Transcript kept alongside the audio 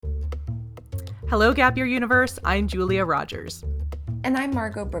Hello, Gap Year Universe. I'm Julia Rogers. And I'm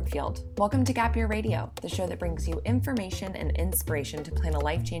Margot Brookfield. Welcome to Gap Year Radio, the show that brings you information and inspiration to plan a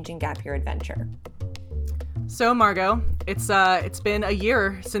life-changing gap year adventure. So, Margot, it's been a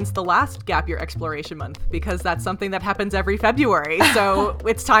year since the last Gap Year Exploration Month, because that's something that happens every February. So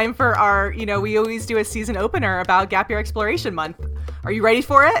it's time for our, we always do a season opener about Gap Year Exploration Month. Are you ready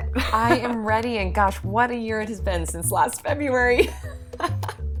for it? I am ready, and gosh, what a year it has been since last February.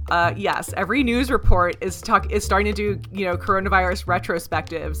 Yes, every news report is starting to do, coronavirus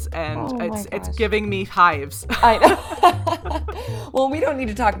retrospectives, and it's giving me hives. I know. Well, we don't need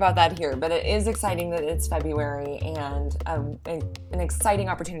to talk about that here, but it is exciting that it's February and an exciting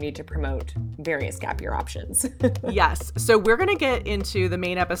opportunity to promote various gap year options. Yes. So we're going to get into the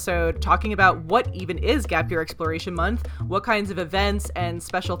main episode talking about what even is Gap Year Exploration Month, what kinds of events and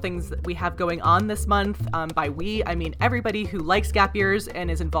special things that we have going on this month. By we, I mean everybody who likes gap years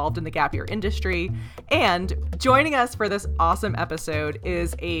and is involved in the gap year industry. And joining us for this awesome episode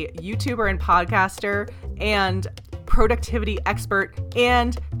is a YouTuber and podcaster and productivity expert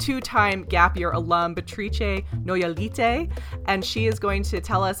and two-time gap year alum, Beatrice Noyalite, and she is going to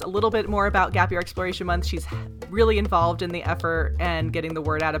tell us a little bit more about Gap Year Exploration Month. She's really involved in the effort and getting the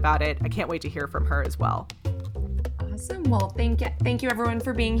word out about it. I can't wait to hear from her as well. Awesome. Well, thank you everyone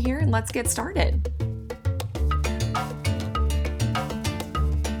for being here, and let's get started.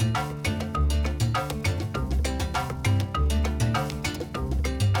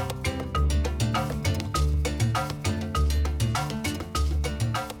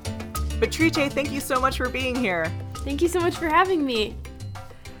 Beatrice, thank you so much for being here. Thank you so much for having me.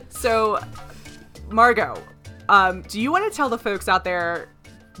 So, Margot, do you want to tell the folks out there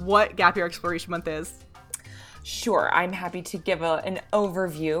what Gap Year Exploration Month is? Sure, I'm happy to give an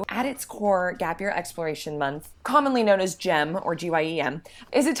overview. At its core, Gap Year Exploration Month, commonly known as GEM or GYEM,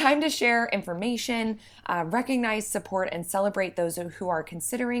 is a time to share information, recognize, support, and celebrate those who are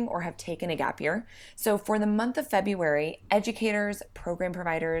considering or have taken a gap year. So for the month of February, educators, program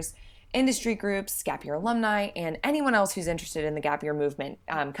providers, industry groups, gap year alumni, and anyone else who's interested in the gap year movement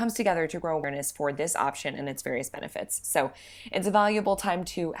comes together to grow awareness for this option and its various benefits. So it's a valuable time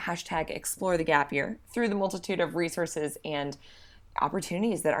to #explore the gap year through the multitude of resources and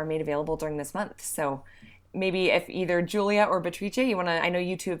opportunities that are made available during this month. So maybe if either Julia or Beatrice, I know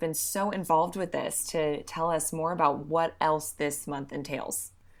you two have been so involved with this, to tell us more about what else this month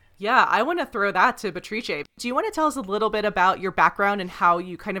entails. Yeah, I want to throw that to Beatrice. Do you want to tell us a little bit about your background and how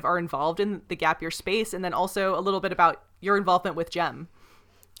you kind of are involved in the gap year space, and then also a little bit about your involvement with GEM?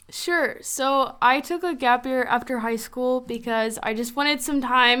 Sure. So I took a gap year after high school because I just wanted some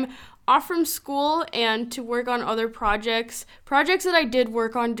time off from school and to work on other projects that I did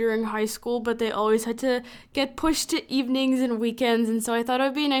work on during high school, but they always had to get pushed to evenings and weekends, and so I thought it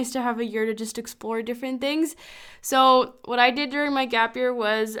would be nice to have a year to just explore different things. So what I did during my gap year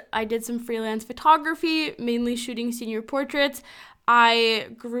was I did some freelance photography, mainly shooting senior portraits. I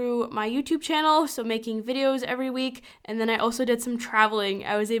grew my YouTube channel, so making videos every week, and then I also did some traveling.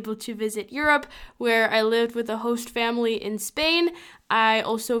 I was able to visit Europe, where I lived with a host family in Spain. I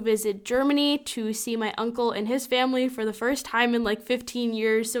also visited Germany to see my uncle and his family for the first time in like 15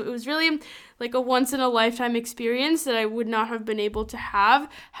 years, so it was really like a once-in-a-lifetime experience that I would not have been able to have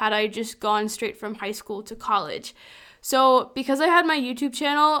had I just gone straight from high school to college. So because I had my YouTube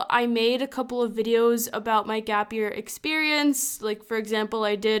channel, I made a couple of videos about my gap year experience. Like, for example,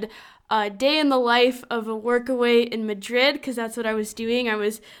 I did a day in the life of a workaway in Madrid, because that's what I was doing. I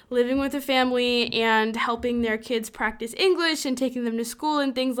was living with a family and helping their kids practice English and taking them to school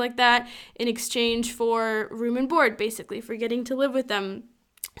and things like that in exchange for room and board, basically, for getting to live with them.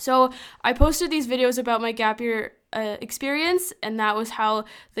 So I posted these videos about my gap year experience, and that was how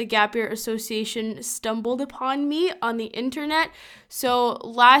the Gap Year Association stumbled upon me on the internet. So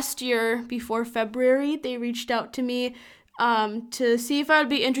last year, before February, they reached out to me to see if I would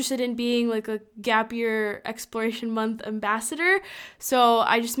be interested in being like a Gap Year Exploration Month ambassador. So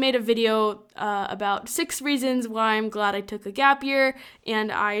I just made a video about 6 reasons why I'm glad I took a gap year,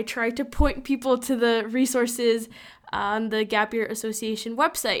 and I tried to point people to the resources on the Gap Year Association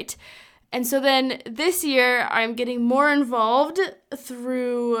website. And so then this year, I'm getting more involved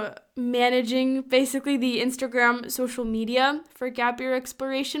through managing basically the Instagram social media for Gap Year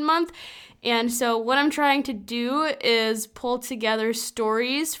Exploration Month. And so what I'm trying to do is pull together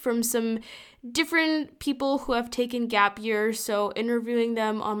stories from some different people who have taken gap years, so interviewing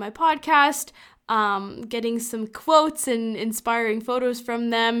them on my podcast, getting some quotes and inspiring photos from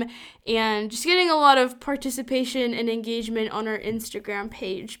them, and just getting a lot of participation and engagement on our Instagram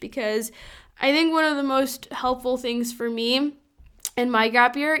page, because I think one of the most helpful things for me in my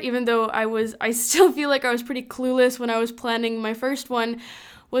gap year, even though I still feel like I was pretty clueless when I was planning my first one,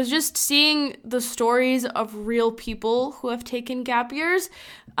 was just seeing the stories of real people who have taken gap years,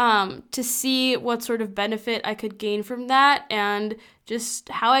 to see what sort of benefit I could gain from that, and just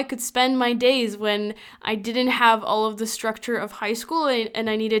how I could spend my days when I didn't have all of the structure of high school and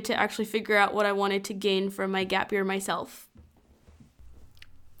I needed to actually figure out what I wanted to gain from my gap year myself.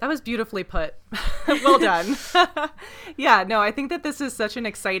 That was beautifully put. Well done. Yeah, no, I think that this is such an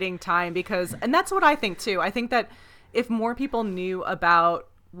exciting time because, and that's what I think too. I think that if more people knew about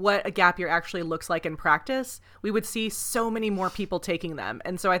what a gap year actually looks like in practice, we would see so many more people taking them.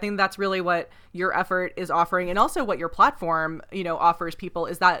 And so I think that's really what your effort is offering. And also what your platform, offers people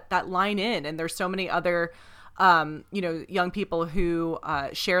is that line in. And there's so many other, young people who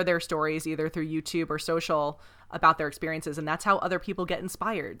share their stories either through YouTube or social about their experiences. And that's how other people get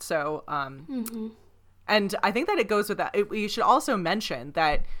inspired. So, and I think that it goes with that. We should also mention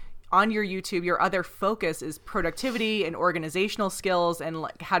that on your YouTube, your other focus is productivity and organizational skills and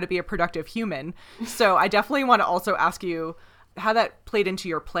like how to be a productive human. So I definitely want to also ask you how that played into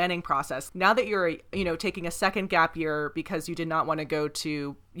your planning process. Now that you're, taking a second gap year because you did not want to go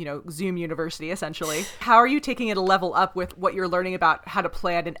to, Zoom University, essentially, how are you taking it a level up with what you're learning about how to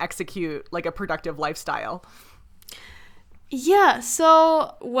plan and execute like a productive lifestyle? Yeah,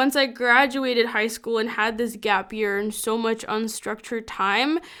 so once I graduated high school and had this gap year and so much unstructured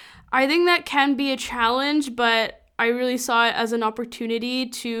time, I think that can be a challenge, but I really saw it as an opportunity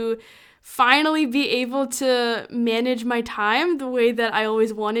to finally be able to manage my time the way that I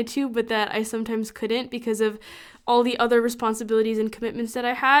always wanted to, but that I sometimes couldn't because of all the other responsibilities and commitments that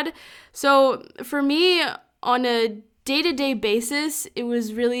I had. So for me, on a day-to-day basis, it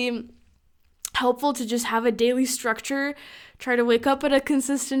was really helpful to just have a daily structure, try to wake up at a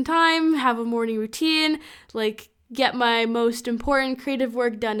consistent time, have a morning routine, like get my most important creative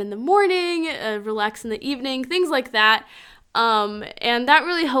work done in the morning, relax in the evening, things like that. And that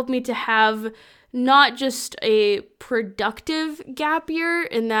really helped me to have not just a productive gap year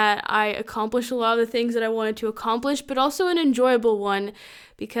in that I accomplished a lot of the things that I wanted to accomplish, but also an enjoyable one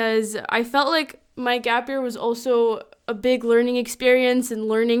because I felt like my gap year was also a big learning experience and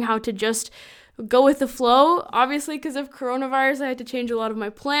learning how to just go with the flow. Obviously, because of coronavirus, I had to change a lot of my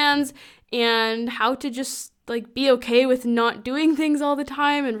plans and how to just be okay with not doing things all the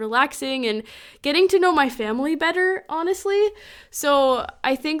time and relaxing and getting to know my family better, honestly. So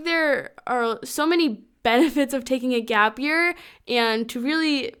I think there are so many benefits of taking a gap year, and to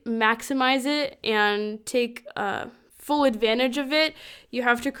really maximize it and take full advantage of it, you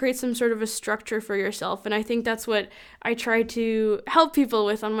have to create some sort of a structure for yourself. And I think that's what I try to help people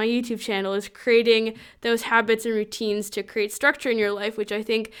with on my YouTube channel, is creating those habits and routines to create structure in your life, which I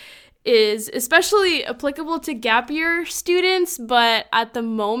think is especially applicable to gap year students, but at the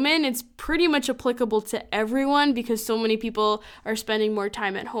moment it's pretty much applicable to everyone because so many people are spending more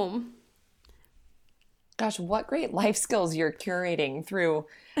time at home. Gosh, what great life skills you're curating through.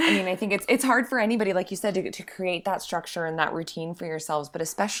 I mean, I think it's hard for anybody, like you said, to create that structure and that routine for yourselves, but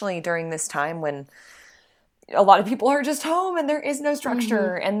especially during this time when a lot of people are just home and there is no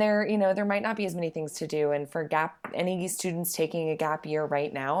structure, and there might not be as many things to do. And for any students taking a gap year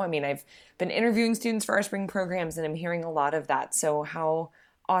right now, I mean, I've been interviewing students for our spring programs and I'm hearing a lot of that. So how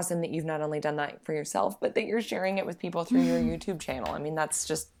awesome that you've not only done that for yourself, but that you're sharing it with people through your YouTube channel. I mean, that's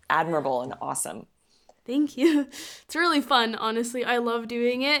just admirable and awesome. Thank you. It's really fun, honestly. I love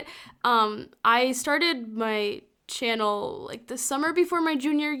doing it. I started my channel like the summer before my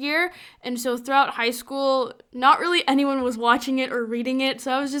junior year, and so throughout high school not really anyone was watching it or reading it,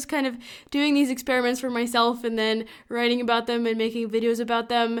 so I was just kind of doing these experiments for myself and then writing about them and making videos about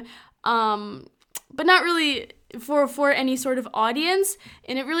them, but not really for any sort of audience.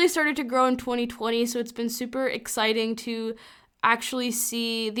 And it really started to grow in 2020, so it's been super exciting to actually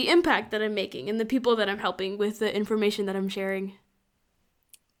see the impact that I'm making and the people that I'm helping with the information that I'm sharing.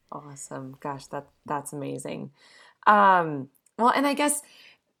 Awesome. Gosh, that's amazing. Well, and I guess,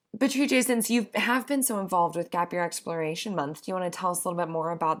 Beatrice, since you have been so involved with Gap Year Exploration Month, do you want to tell us a little bit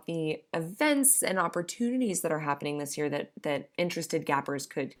more about the events and opportunities that are happening this year that interested gappers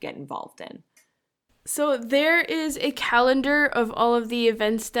could get involved in? So there is a calendar of all of the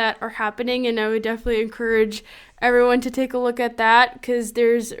events that are happening, and I would definitely encourage everyone to take a look at that because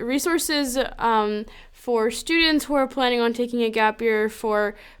there's resources for students who are planning on taking a gap year,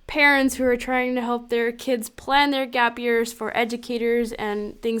 for parents who are trying to help their kids plan their gap years, for educators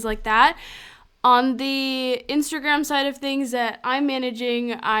and things like that. On the Instagram side of things that I'm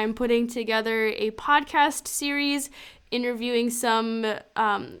managing, I'm putting together a podcast series interviewing some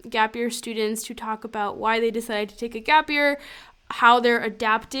gap year students to talk about why they decided to take a gap year, how they're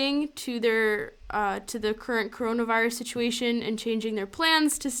adapting to their to the current coronavirus situation and changing their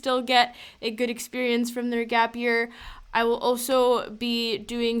plans to still get a good experience from their gap year. I will also be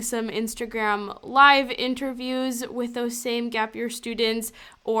doing some Instagram live interviews with those same gap year students,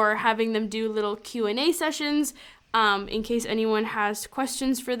 or having them do little Q&A sessions in case anyone has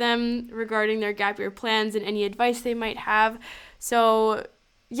questions for them regarding their gap year plans and any advice they might have. So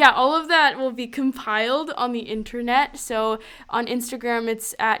yeah, all of that will be compiled on the internet. So on Instagram,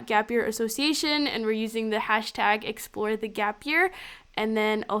 it's at Gap Year Association, and we're using the hashtag Explore the Gap Year, and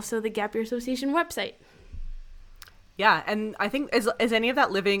then also the Gap Year Association website. Yeah, and I think, is any of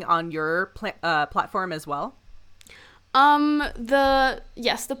that living on your platform as well? The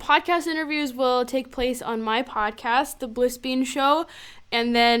podcast interviews will take place on my podcast, The Bliss Bean Show,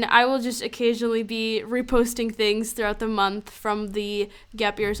 and then I will just occasionally be reposting things throughout the month from the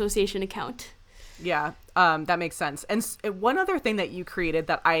Gap Year Association account. Yeah, that makes sense. And one other thing that you created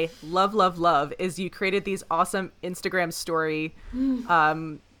that I love is you created these awesome Instagram story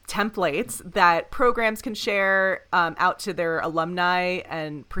templates that programs can share out to their alumni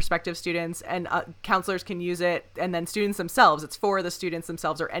and prospective students, and counselors can use it, and then students themselves. It's for the students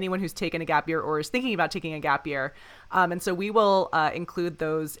themselves or anyone who's taken a gap year or is thinking about taking a gap year. And so we will include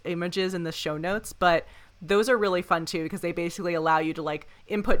those images in the show notes, but those are really fun too, because they basically allow you to like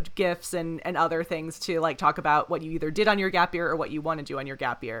input GIFs and other things to like talk about what you either did on your gap year or what you want to do on your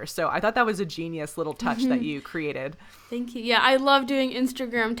gap year. So I thought that was a genius little touch that you created. Thank you. Yeah, I love doing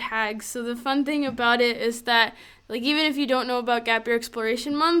Instagram tags. So the fun thing about it is that, like, even if you don't know about Gap Year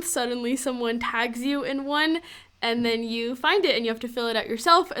Exploration Month, suddenly someone tags you in one, and then you find it and you have to fill it out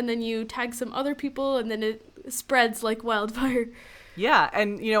yourself, and then you tag some other people, and then it spreads like wildfire. Yeah,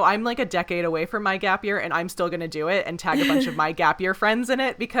 and I'm like a decade away from my gap year, and I'm still going to do it and tag a bunch of my gap year friends in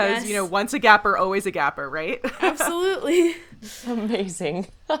it, because, Yes. Once a gapper, always a gapper, right? Absolutely. Amazing.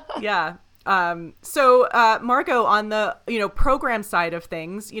 Yeah. So Margot, on the, program side of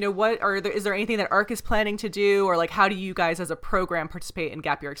things, is there anything that ARC is planning to do, or like, how do you guys as a program participate in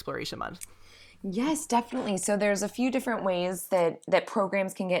Gap Year Exploration Month? Yes, definitely. So there's a few different ways that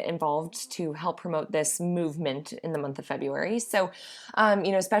programs can get involved to help promote this movement in the month of February. So,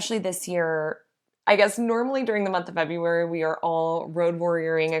 especially this year, I guess normally during the month of February, we are all road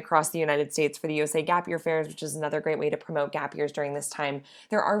warrioring across the United States for the USA Gap Year Fairs, which is another great way to promote gap years during this time.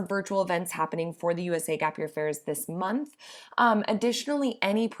 There are virtual events happening for the USA Gap Year Fairs this month. Additionally,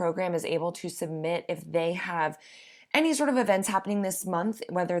 any program is able to submit if they have any sort of events happening this month,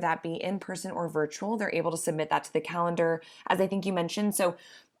 whether that be in person or virtual. They're able to submit that to the calendar, as I think you mentioned. So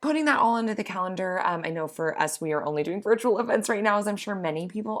putting that all into the calendar, I know for us, we are only doing virtual events right now, as I'm sure many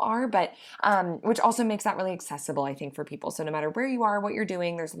people are, but which also makes that really accessible, I think, for people. So no matter where you are, what you're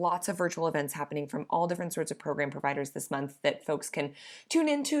doing, there's lots of virtual events happening from all different sorts of program providers this month that folks can tune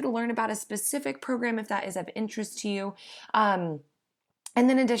into to learn about a specific program if that is of interest to you. And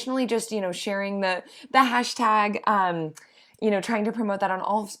then additionally, just, sharing the hashtag, trying to promote that on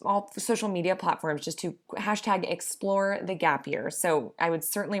all social media platforms, just to hashtag explore the gap year. So I would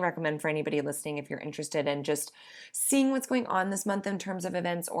certainly recommend for anybody listening, if you're interested in just seeing what's going on this month in terms of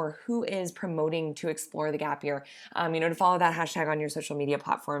events, or who is promoting to explore the gap year, to follow that hashtag on your social media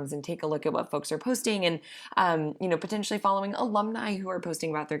platforms and take a look at what folks are posting, and, potentially following alumni who are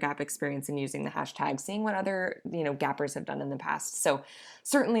posting about their gap experience and using the hashtag, seeing what other, gappers have done in the past. So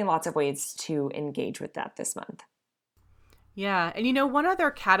certainly lots of ways to engage with that this month. Yeah. And one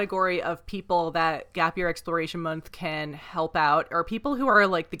other category of people that Gap Year Exploration Month can help out are people who are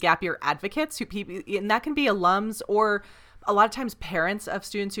like the gap year advocates, and that can be alums, or a lot of times parents of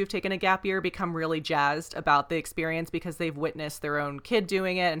students who've taken a gap year become really jazzed about the experience because they've witnessed their own kid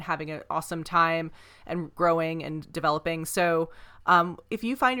doing it and having an awesome time and growing and developing. So if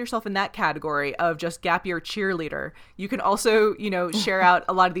you find yourself in that category of just gap year cheerleader, you can also, share out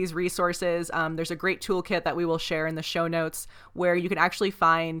a lot of these resources. There's a great toolkit that we will share in the show notes where you can actually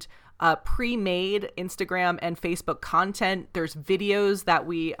find pre-made Instagram and Facebook content. There's videos that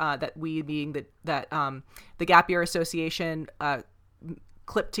we being the Gap Year Association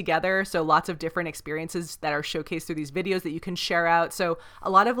clipped together. So lots of different experiences that are showcased through these videos that you can share out. So a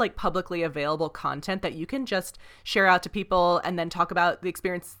lot of like publicly available content that you can just share out to people, and then talk about the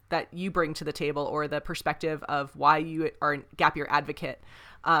experience that you bring to the table, or the perspective of why you are a gap year advocate.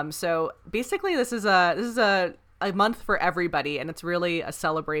 So basically this is a month for everybody, and it's really a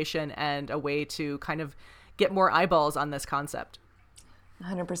celebration and a way to kind of get more eyeballs on this concept.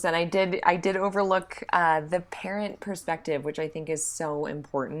 100%. I did overlook the parent perspective, which I think is so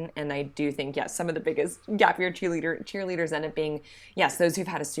important. And I do think, yes, some of the biggest gap year cheerleaders end up being, yes, those who've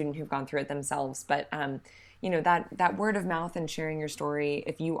had a student who've gone through it themselves. But that word of mouth and sharing your story,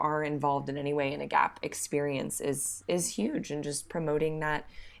 if you are involved in any way in a gap experience, is huge, and just promoting that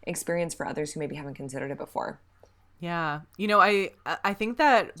experience for others who maybe haven't considered it before. Yeah. I think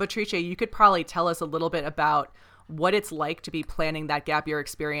that, Patricia, you could probably tell us a little bit about what it's like to be planning that gap year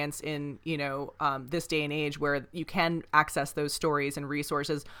experience in, this day and age where you can access those stories and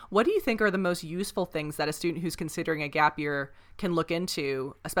resources. What do you think are the most useful things that a student who's considering a gap year can look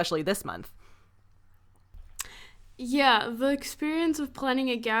into, especially this month? Yeah, the experience of planning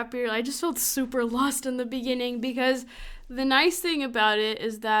a gap year, I just felt super lost in the beginning, because the nice thing about it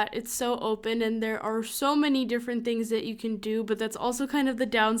is that it's so open and there are so many different things that you can do, but that's also kind of the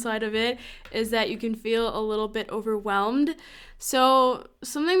downside of it, is that you can feel a little bit overwhelmed. So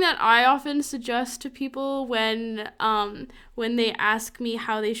something that I often suggest to people when they ask me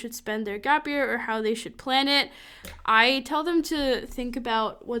how they should spend their gap year or how they should plan it, I tell them to think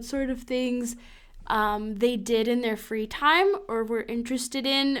about what sort of things they did in their free time or were interested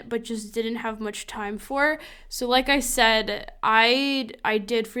in but just didn't have much time for. So like I said, I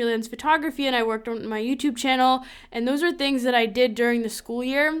did freelance photography and I worked on my YouTube channel, and those are things that I did during the school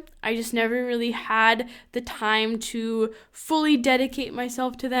year. I just never really had the time to fully dedicate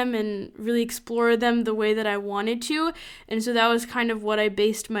myself to them and really explore them the way that I wanted to, and so that was kind of what I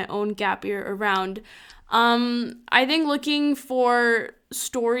based my own gap year around. I think looking for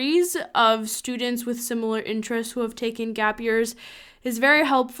stories of students with similar interests who have taken gap years is very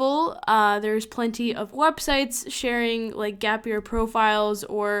helpful. There's plenty of websites sharing like gap year profiles,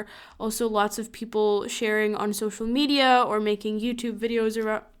 or also lots of people sharing on social media or making YouTube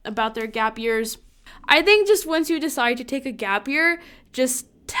videos about their gap years. I think just once you decide to take a gap year, just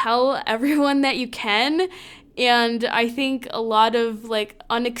tell everyone that you can. And I think a lot of like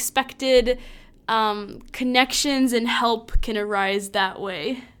unexpected connections and help can arise that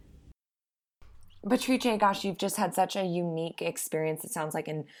way. Patricia, gosh, you've just had such a unique experience, it sounds like,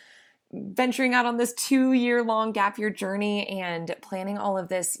 in venturing out on this 2-year-long gap year journey and planning all of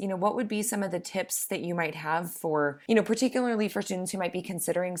this. What would be some of the tips that you might have for, particularly for students who might be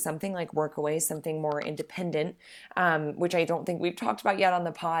considering something like Workaway, something more independent, which I don't think we've talked about yet on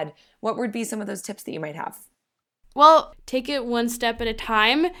the pod. What would be some of those tips that you might have? Well, take it one step at a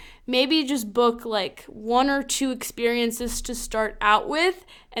time. Maybe just book like 1 or 2 experiences to start out with.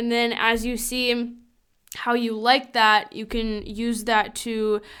 And then as you see how you like that, you can use that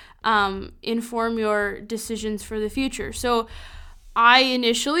to inform your decisions for the future. So I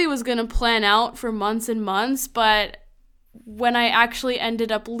initially was going to plan out for months and months, but when I actually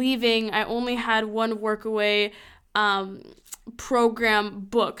ended up leaving, I only had one Workaway program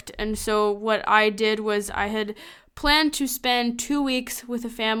booked. And so what I did was I had planned to spend 2 weeks with a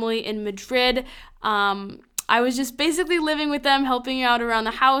family in Madrid. I was just basically living with them, helping out around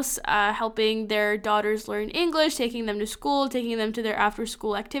the house, helping their daughters learn English, taking them to school, taking them to their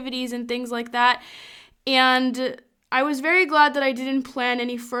after-school activities and things like that. And I was very glad that I didn't plan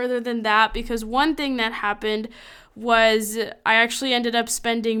any further than that, because one thing that happened was I actually ended up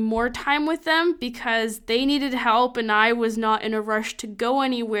spending more time with them because they needed help and I was not in a rush to go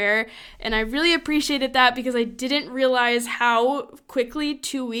anywhere. And I really appreciated that because I didn't realize how quickly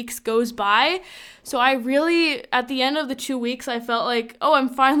 2 weeks goes by. So I really, at the end of the 2 weeks, I felt like, oh, I'm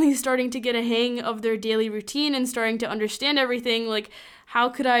finally starting to get a hang of their daily routine and starting to understand everything. Like, how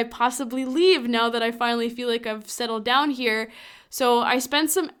could I possibly leave now that I finally feel like I've settled down here? So I spent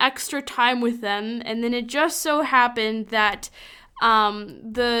some extra time with them, and then it just so happened that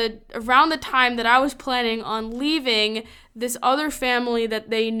around the time that I was planning on leaving, this other family that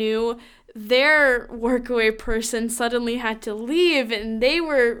they knew, their Workaway person suddenly had to leave, and they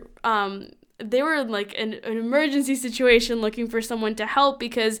were in like an emergency situation looking for someone to help,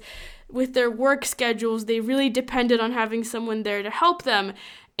 because with their work schedules, they really depended on having someone there to help them.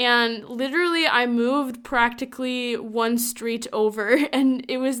 And literally, I moved practically one street over, and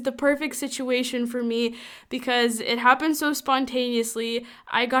it was the perfect situation for me because it happened so spontaneously.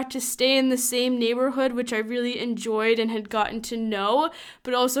 I got to stay in the same neighborhood, which I really enjoyed and had gotten to know,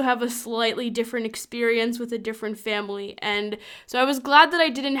 but also have a slightly different experience with a different family. And so I was glad that I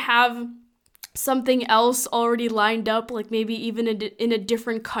didn't have something else already lined up, like maybe even in a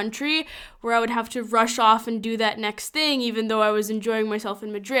different country where I would have to rush off and do that next thing, even though I was enjoying myself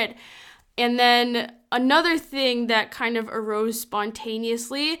in Madrid. And then another thing that kind of arose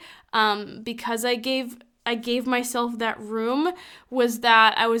spontaneously, because I gave myself that room, was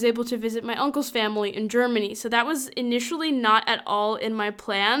that I was able to visit my uncle's family in Germany. So that was initially not at all in my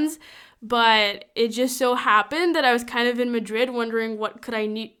plans, but it just so happened that I was kind of in Madrid wondering what could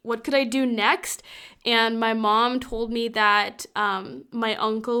I do next. And my mom told me that my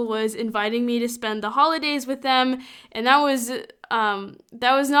uncle was inviting me to spend the holidays with them, and that was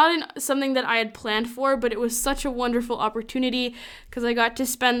not something that I had planned for, but it was such a wonderful opportunity because I got to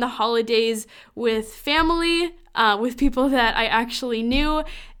spend the holidays with family, with people that I actually knew.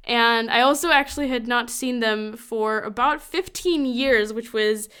 And I also actually had not seen them for about 15 years, which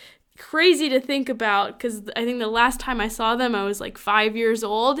was crazy to think about because I think the last time I saw them, I was like 5 years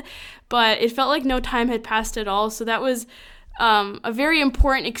old, but it felt like no time had passed at all. So that was a very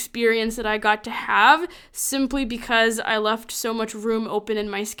important experience that I got to have simply because I left so much room open in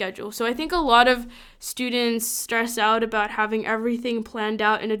my schedule. So I think a lot of students stress out about having everything planned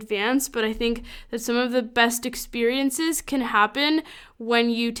out in advance, but I think that some of the best experiences can happen when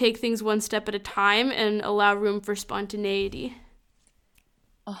you take things one step at a time and allow room for spontaneity.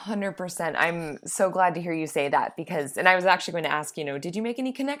 100%. I'm so glad to hear you say that and I was actually going to ask, did you make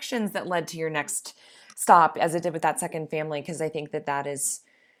any connections that led to your next stop as it did with that second family? Because I think that is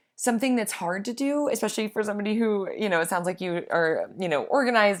something that's hard to do, especially for somebody who, it sounds like you are,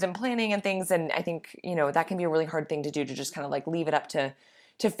 organized and planning and things. And I think, that can be a really hard thing to do, to just kind of like leave it up to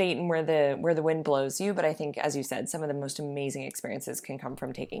fate and where the wind blows you. But I think, as you said, some of the most amazing experiences can come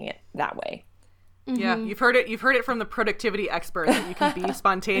from taking it that way. Yeah, you've heard it from the productivity expert that you can be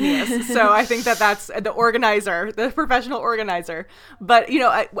spontaneous. So I think that's the professional organizer. But,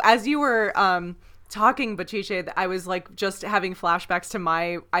 as you were talking, Bachiche, I was like just having flashbacks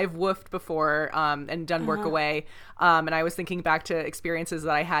to I've woofed before and done work away. And I was thinking back to experiences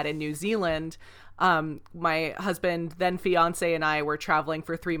that I had in New Zealand. My husband, then fiance, and I were traveling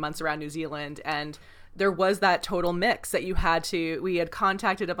for 3 months around New Zealand, and there was that total mix that we had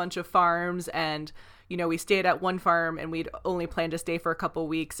contacted a bunch of farms, and, we stayed at one farm and we'd only planned to stay for a couple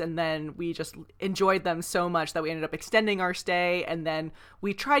weeks, and then we just enjoyed them so much that we ended up extending our stay, and then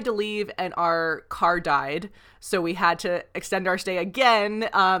we tried to leave and our car died. So we had to extend our stay again.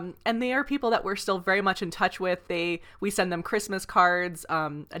 And they are people that we're still very much in touch with. We send them Christmas cards.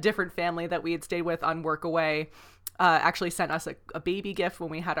 A different family that we had stayed with on work away actually sent us a baby gift when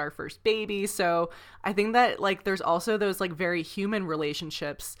we had our first baby. So I think that like there's also those like very human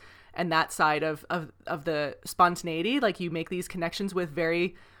relationships and that side of the spontaneity. Like you make these connections with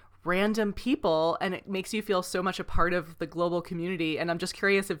very random people, and it makes you feel so much a part of the global community. And I'm just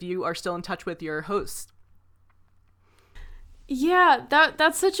curious if you are still in touch with your hosts. Yeah,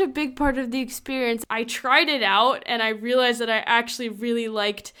 that's such a big part of the experience. I tried it out and I realized that I actually really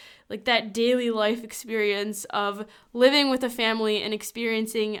liked like that daily life experience of living with a family and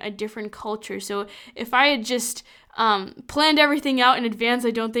experiencing a different culture. So if I had just planned everything out in advance,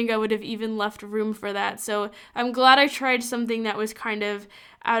 I don't think I would have even left room for that. So I'm glad I tried something that was kind of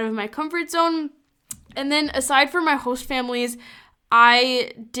out of my comfort zone. And then aside from my host families,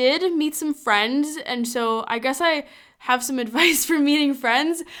 I did meet some friends, and so I guess I have some advice for meeting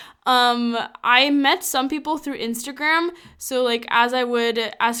friends. I met some people through Instagram. So like as I would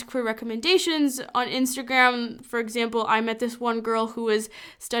ask for recommendations on Instagram, for example, I met this one girl who was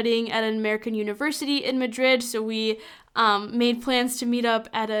studying at an American university in Madrid. So we made plans to meet up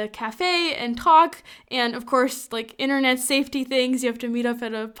at a cafe and talk. And of course, like internet safety things, you have to meet up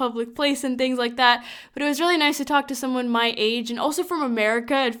at a public place and things like that. But it was really nice to talk to someone my age and also from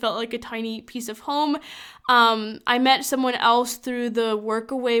America. It felt like a tiny piece of home. I met someone else through the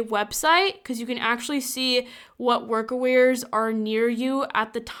Workaway website because you can actually see what Workaways are near you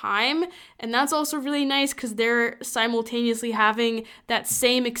at the time. And that's also really nice because they're simultaneously having that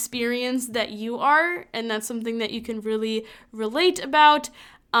same experience that you are. And that's something that you can really relate about.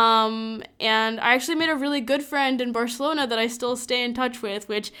 And I actually made a really good friend in Barcelona that I still stay in touch with,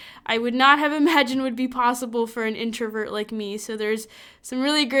 which I would not have imagined would be possible for an introvert like me. So there's some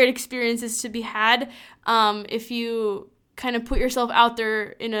really great experiences to be had if you kind of put yourself out there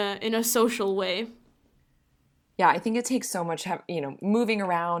in a social way. Yeah, I think it takes so much, moving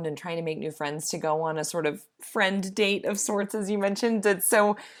around and trying to make new friends to go on a sort of friend date of sorts, as you mentioned.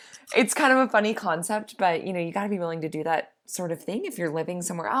 It's kind of a funny concept, but, you got to be willing to do that sort of thing if you're living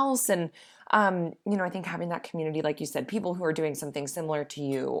somewhere else. And, I think having that community, like you said, people who are doing something similar to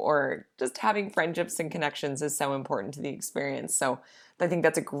you or just having friendships and connections is so important to the experience. So I think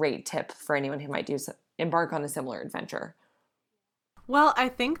that's a great tip for anyone who might embark on a similar adventure. Well, I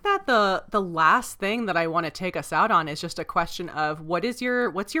think that the last thing that I want to take us out on is just a question of what's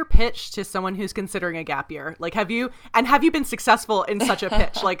your pitch to someone who's considering a gap year? Like, have you been successful in such a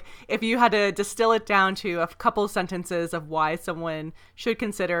pitch? Like, if you had to distill it down to a couple sentences of why someone should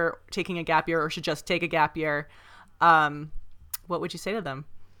consider taking a gap year or should just take a gap year, what would you say to them?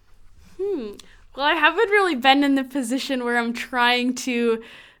 Well, I haven't really been in the position where I'm trying to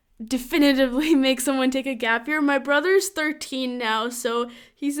definitively make someone take a gap year. My brother's 13 now, so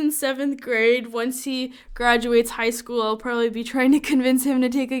he's in 7th grade. Once he graduates high school, I'll probably be trying to convince him to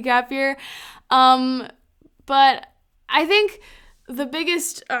take a gap year. But I think the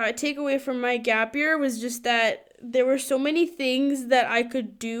biggest takeaway from my gap year was just that there were so many things that I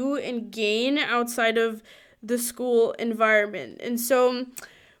could do and gain outside of the school environment. And so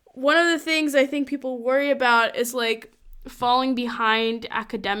one of the things I think people worry about is like falling behind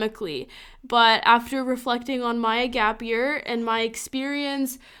academically. But after reflecting on my gap year and my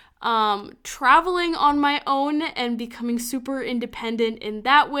experience traveling on my own and becoming super independent in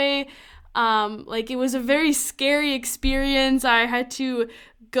that way, it was a very scary experience. I had to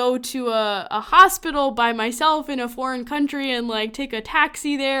go to a hospital by myself in a foreign country and like take a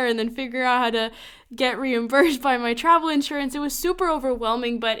taxi there and then figure out how to get reimbursed by my travel insurance. It was super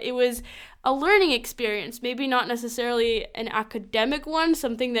overwhelming, but it was a learning experience, maybe not necessarily an academic one,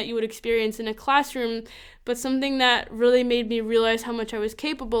 something that you would experience in a classroom, but something that really made me realize how much I was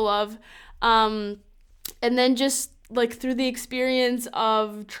capable of. And then just like through the experience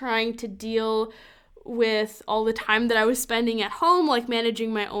of trying to deal with all the time that I was spending at home, like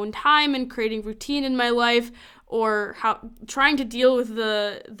managing my own time and creating routine in my life, or trying to deal with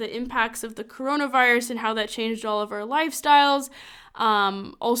the impacts of the coronavirus and how that changed all of our lifestyles.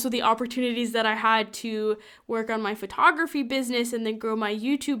 Also the opportunities that I had to work on my photography business and then grow my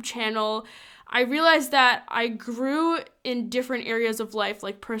YouTube channel. I realized that I grew in different areas of life,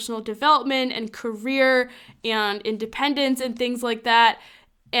 like personal development and career and independence and things like that.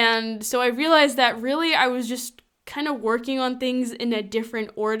 And so I realized that really I was just kind of working on things in a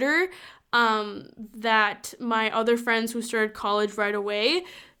different order, that my other friends who started college right away,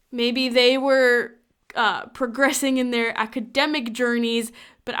 maybe they were progressing in their academic journeys,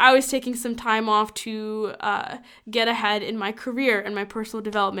 but I was taking some time off to get ahead in my career and my personal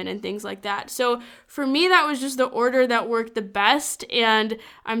development and things like that. So for me, that was just the order that worked the best, and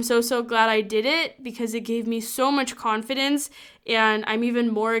I'm so glad I did it because it gave me so much confidence, and I'm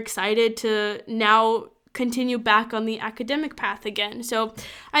even more excited to now continue back on the academic path again. So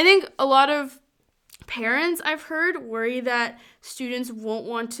I think a lot of parents I've heard worry that students won't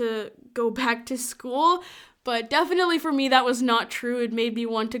want to go back to school, but definitely for me that was not true. It made me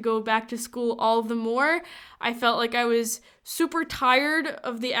want to go back to school all the more. I felt like I was super tired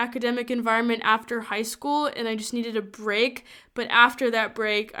of the academic environment after high school and I just needed a break, but after that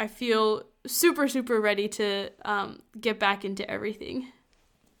break I feel super ready to get back into everything.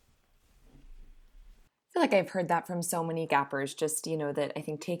 I feel like I've heard that from so many gappers, just, that I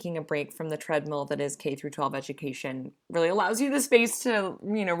think taking a break from the treadmill that is K through 12 education really allows you the space to,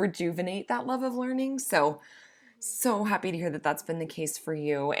 rejuvenate that love of learning. So happy to hear that that's been the case for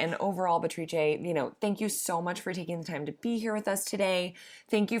you. And overall, Beatrice, thank you so much for taking the time to be here with us today.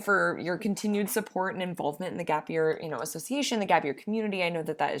 Thank you for your continued support and involvement in the Gap Year, Association, the Gap Year community. I know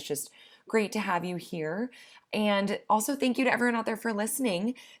that is just great to have you here. And also thank you to everyone out there for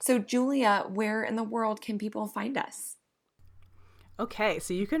listening. So Julia, where in the world can people find us? Okay,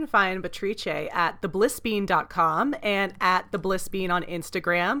 so you can find Beatrice at theblissbean.com and at theblissbean on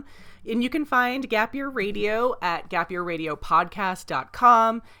Instagram. And you can find Gap Year Radio at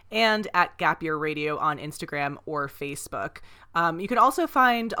gapyearradiopodcast.com and at Gap Year Radio on Instagram or Facebook. You can also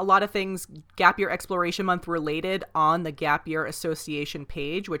find a lot of things Gap Year Exploration Month related on the Gap Year Association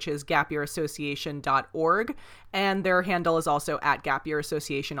page, which is gapyearassociation.org. And their handle is also at Gap Year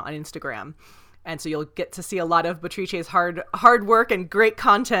Association on Instagram. And so you'll get to see a lot of Beatrice's hard work and great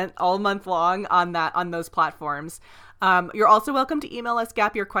content all month long on those platforms. You're also welcome to email us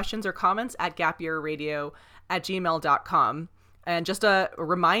Gap Year questions or comments at gapyearradio@gmail.com. And just a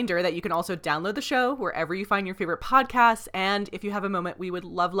reminder that you can also download the show wherever you find your favorite podcasts. And if you have a moment, we would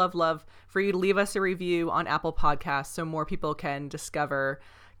love for you to leave us a review on Apple Podcasts so more people can discover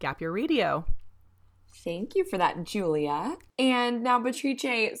Gap Year Radio. Thank you for that, Julia. And now,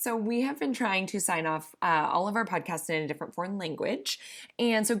 Beatrice, so we have been trying to sign off all of our podcasts in a different foreign language.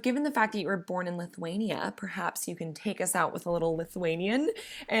 And so given the fact that you were born in Lithuania, perhaps you can take us out with a little Lithuanian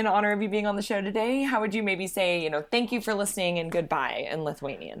in honor of you being on the show today. How would you maybe say, thank you for listening and goodbye in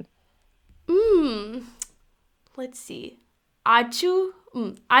Lithuanian? Let's see. Ačiū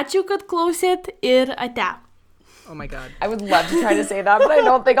kad klausėt ir ate. Oh my God. I would love to try to say that, but I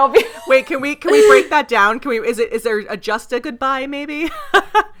don't think I'll be. Wait, can we break that down? Is there just a goodbye maybe?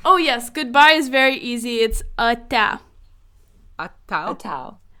 Oh yes, goodbye is very easy. It's ata. Atao?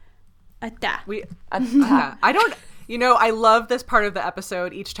 Atao. Ata. I don't, You know, I love this part of the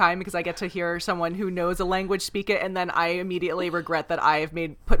episode each time because I get to hear someone who knows a language speak it, and then I immediately regret that I have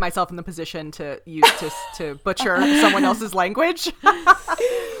put myself in the position to butcher someone else's language. We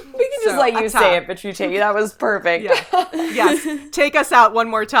can just let you say it, Beatrice. That was perfect. Yeah. Yes. Take us out one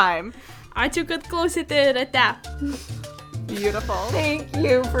more time. Beautiful. Thank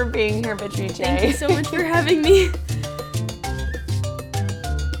you for being here, Beatrice. Thank you so much for having me.